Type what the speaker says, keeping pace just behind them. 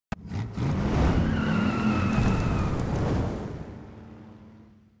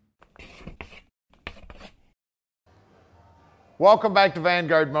Welcome back to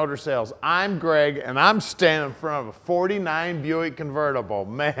Vanguard Motor Sales. I'm Greg and I'm standing in front of a 49 Buick Convertible.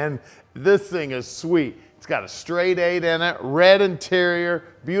 Man, this thing is sweet. It's got a straight 8 in it, red interior,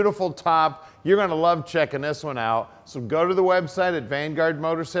 beautiful top. You're gonna love checking this one out. So go to the website at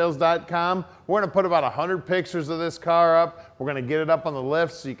vanguardmotorsales.com. We're gonna put about 100 pictures of this car up. We're gonna get it up on the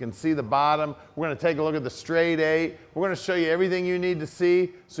lift so you can see the bottom. We're gonna take a look at the straight 8. We're gonna show you everything you need to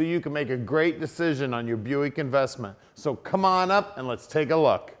see so you can make a great decision on your Buick investment. So come on up and let's take a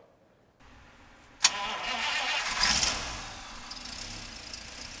look.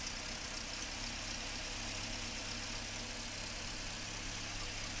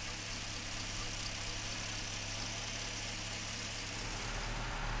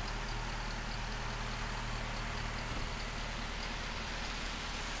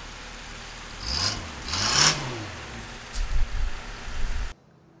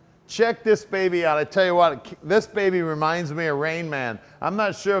 Check this baby out. I tell you what, this baby reminds me of Rain Man. I'm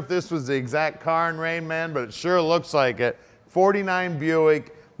not sure if this was the exact car in Rain Man, but it sure looks like it. 49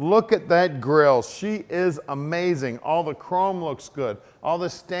 Buick. Look at that grille. She is amazing. All the chrome looks good. All the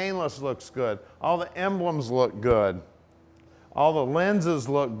stainless looks good. All the emblems look good. All the lenses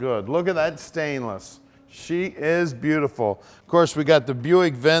look good. Look at that stainless. She is beautiful. Of course, we got the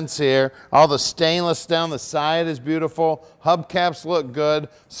Buick vents here. All the stainless down the side is beautiful. Hubcaps look good.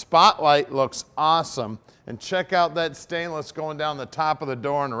 Spotlight looks awesome. And check out that stainless going down the top of the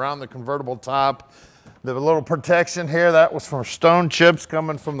door and around the convertible top. The little protection here, that was from stone chips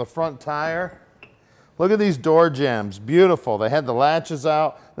coming from the front tire. Look at these door jambs, beautiful. They had the latches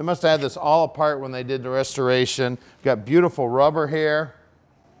out. They must have had this all apart when they did the restoration. Got beautiful rubber here.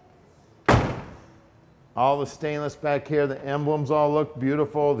 All the stainless back here, the emblems all look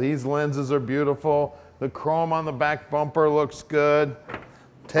beautiful. These lenses are beautiful. The chrome on the back bumper looks good.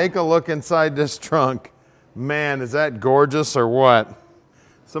 Take a look inside this trunk. Man, is that gorgeous or what?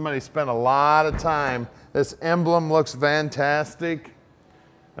 Somebody spent a lot of time. This emblem looks fantastic.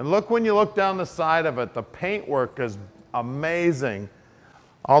 And look when you look down the side of it, the paintwork is amazing.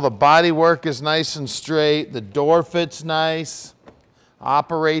 All the body work is nice and straight. The door fits nice,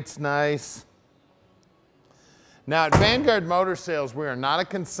 operates nice. Now at Vanguard Motor Sales, we are not a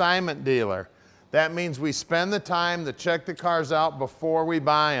consignment dealer. That means we spend the time to check the cars out before we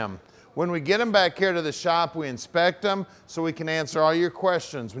buy them. When we get them back here to the shop, we inspect them so we can answer all your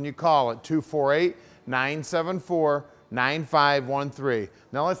questions when you call at 248-974-9513.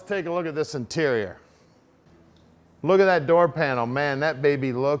 Now let's take a look at this interior. Look at that door panel. Man, that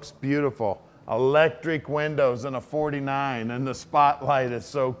baby looks beautiful. Electric windows in a 49 and the spotlight is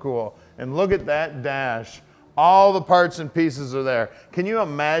so cool. And look at that dash. All the parts and pieces are there. Can you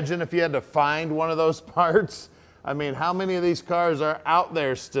imagine if you had to find one of those parts? I mean, how many of these cars are out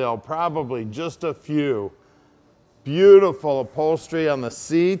there still? Probably just a few. Beautiful upholstery on the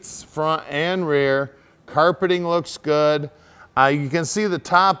seats, front and rear. Carpeting looks good. You can see the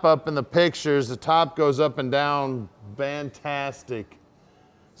top up in the pictures. The top goes up and down, fantastic.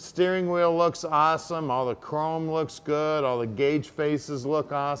 Steering wheel looks awesome. All the chrome looks good. All the gauge faces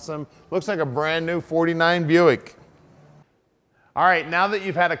look awesome. Looks like a brand new 49 Buick. All right, now that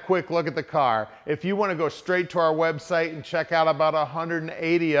you've had a quick look at the car, if you want to go straight to our website and check out about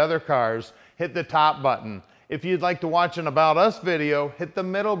 180 other cars, hit the top button. If you'd like to watch an About Us video, hit the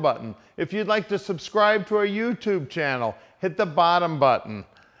middle button. If you'd like to subscribe to our YouTube channel, hit the bottom button.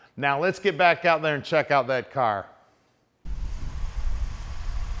 Now let's get back out there and check out that car.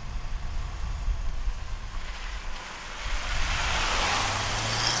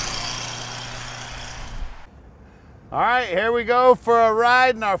 All right, here we go for a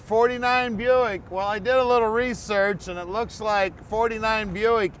ride in our 49 Buick. Well, I did a little research and it looks like 49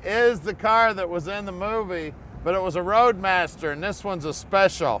 Buick is the car that was in the movie, but it was a Roadmaster and this one's a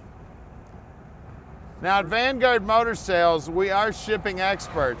special. Now at Vanguard Motor Sales, we are shipping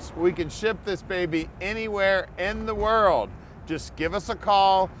experts. We can ship this baby anywhere in the world. Just give us a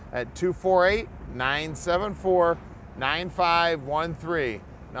call at 248-974-9513.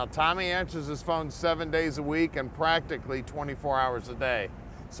 Now, Tommy answers his phone 7 days a week and practically 24 hours a day.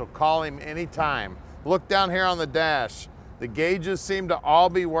 So call him anytime. Look down here on the dash. The gauges seem to all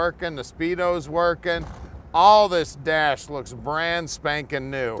be working. The speedo's working. All this dash looks brand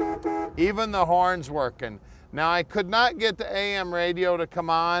spanking new. Even the horn's working. Now, I could not get the AM radio to come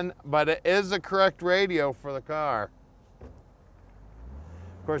on, but it is the correct radio for the car.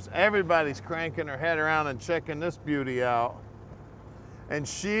 Of course, everybody's cranking their head around and checking this beauty out. And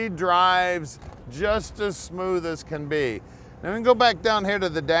she drives just as smooth as can be. Now we can go back down here to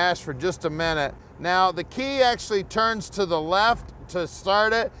the dash for just a minute. Now the key actually turns to the left to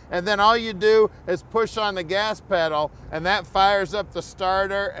start it, and then all you do is push on the gas pedal, and that fires up the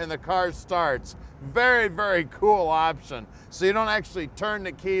starter, and the car starts. Very, very cool option. So you don't actually turn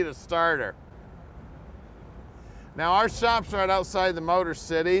the key to starter. Now our shop's right outside the Motor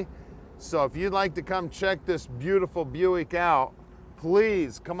City, so if you'd like to come check this beautiful Buick out,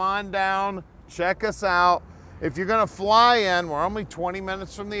 please come on down, check us out. If you're gonna fly in, we're only 20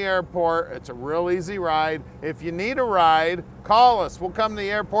 minutes from the airport. It's a real easy ride. If you need a ride, call us. We'll come to the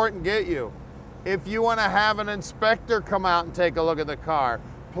airport and get you. If you wanna have an inspector come out and take a look at the car,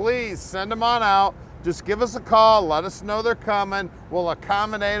 please send them on out. Just give us a call, let us know they're coming. We'll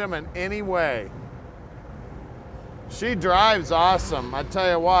accommodate them in any way. She drives awesome, I tell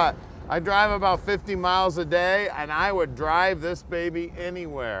you what. I drive about 50 miles a day, and I would drive this baby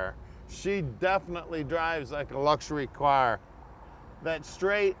anywhere. She definitely drives like a luxury car. That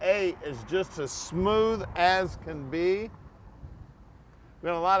straight 8 is just as smooth as can be. We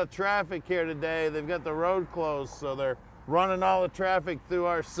got a lot of traffic here today. They've got the road closed, so they're running all the traffic through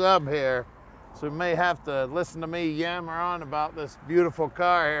our sub here. So we may have to listen to me yammer on about this beautiful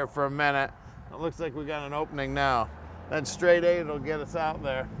car here for a minute. It looks like we got an opening now. That straight 8 will get us out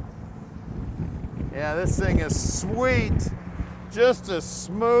there. Yeah, this thing is sweet. Just as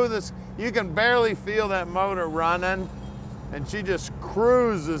smooth as, you can barely feel that motor running, and she just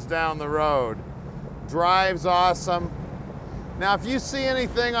cruises down the road. Drives awesome. Now, if you see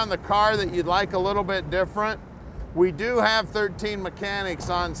anything on the car that you'd like a little bit different, we do have 13 mechanics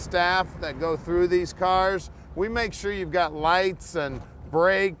on staff that go through these cars. We make sure you've got lights and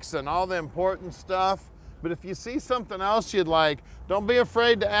brakes and all the important stuff. But if you see something else you'd like, don't be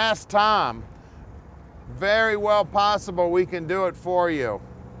afraid to ask Tom. Very well possible we can do it for you.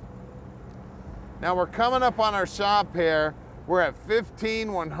 Now we're coming up on our shop here. We're at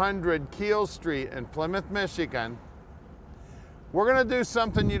 15100 Keel Street in Plymouth, Michigan. We're gonna do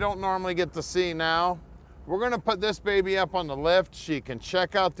something you don't normally get to see now. We're gonna put this baby up on the lift so you can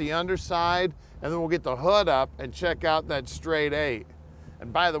check out the underside, and then we'll get the hood up and check out that straight 8.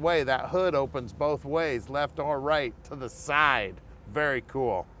 And by the way, that hood opens both ways, left or right, to the side. Very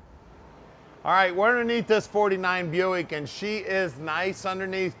cool. All right, we're underneath this 49 Buick, and she is nice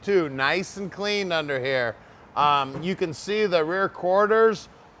underneath too. Nice and clean under here. You can see the rear quarters,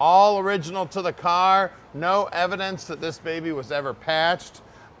 all original to the car. No evidence that this baby was ever patched.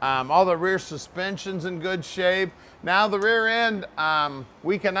 All the rear suspension's in good shape. Now the rear end,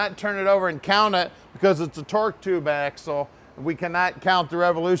 we cannot turn it over and count it because it's a torque tube axle. We cannot count the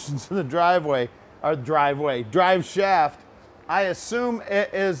revolutions in the drive shaft. I assume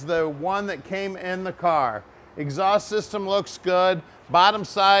it is the one that came in the car. Exhaust system looks good. Bottom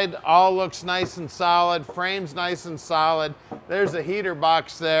side all looks nice and solid. Frame's nice and solid. There's a heater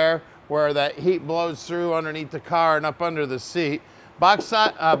box there where that heat blows through underneath the car and up under the seat. Back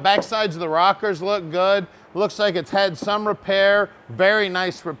sides of the rockers look good. Looks like it's had some repair. Very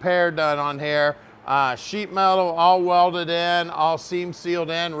nice repair done on here. Sheet metal all welded in, all seam sealed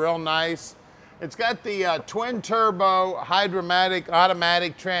in, real nice. It's got the twin turbo hydromatic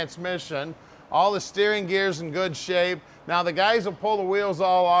automatic transmission. All the steering gear's in good shape. Now the guys will pull the wheels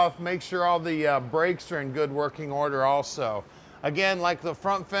all off, make sure all the brakes are in good working order also. Again, like the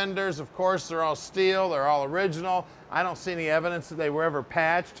front fenders, of course, they're all steel, they're all original. I don't see any evidence that they were ever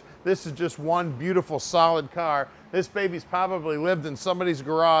patched. This is just one beautiful solid car. This baby's probably lived in somebody's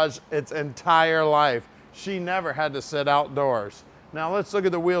garage its entire life. She never had to sit outdoors. Now let's look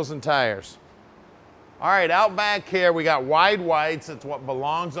at the wheels and tires. All right, out back here, we got wide whites. It's what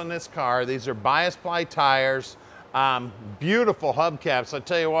belongs on this car. These are bias ply tires. Beautiful hubcaps. I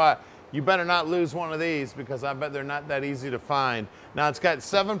tell you what, you better not lose one of these because I bet they're not that easy to find. Now it's got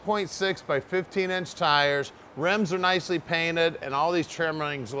 7.6 by 15-inch tires. Rims are nicely painted, and all these trim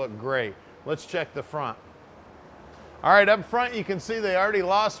rings look great. Let's check the front. All right, up front, you can see they already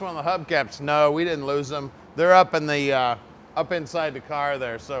lost one of the hubcaps. No, we didn't lose them. They're up in the up inside the car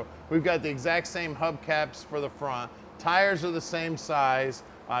there. So we've got the exact same hubcaps for the front. Tires are the same size.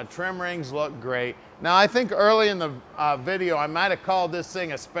 Trim rings look great. Now I think early in the video I might have called this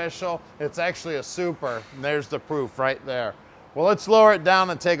thing a special. It's actually a super, and there's the proof right there. Well, let's lower it down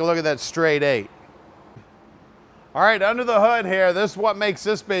and take a look at that straight 8. All right, under the hood here, this is what makes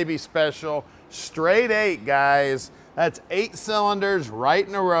this baby special. Straight 8, guys. That's 8 cylinders right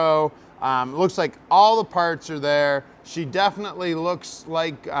in a row. Looks like all the parts are there. She definitely looks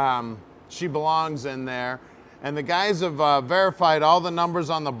like she belongs in there. And the guys have verified all the numbers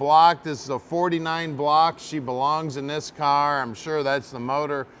on the block. This is a 49 block. She belongs in this car. I'm sure that's the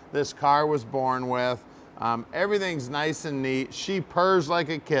motor this car was born with. Everything's nice and neat. She purrs like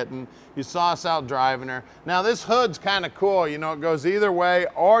a kitten. You saw us out driving her. Now this hood's kind of cool. You know, it goes either way,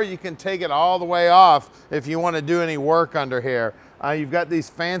 or you can take it all the way off if you want to do any work under here. You've got these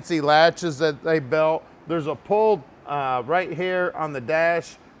fancy latches that they built. There's a pull right here on the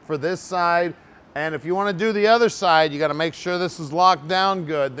dash for this side. And if you want to do the other side, you got to make sure this is locked down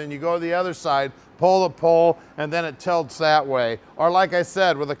good. Then you go to the other side, pull the pull, and then it tilts that way. Or like I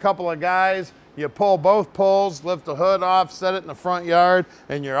said, with a couple of guys, you pull both pulls, lift the hood off, set it in the front yard,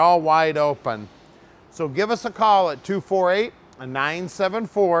 and you're all wide open. So give us a call at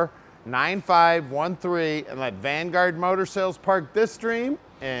 248-974-9513 and let Vanguard Motor Sales park this dream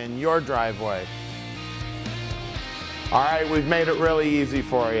in your driveway. All right, we've made it really easy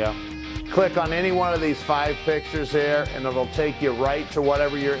for you. Click on any one of these 5 pictures here and it'll take you right to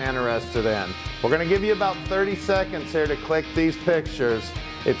whatever you're interested in. We're gonna give you about 30 seconds here to click these pictures.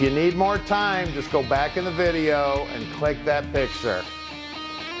 If you need more time, just go back in the video and click that picture.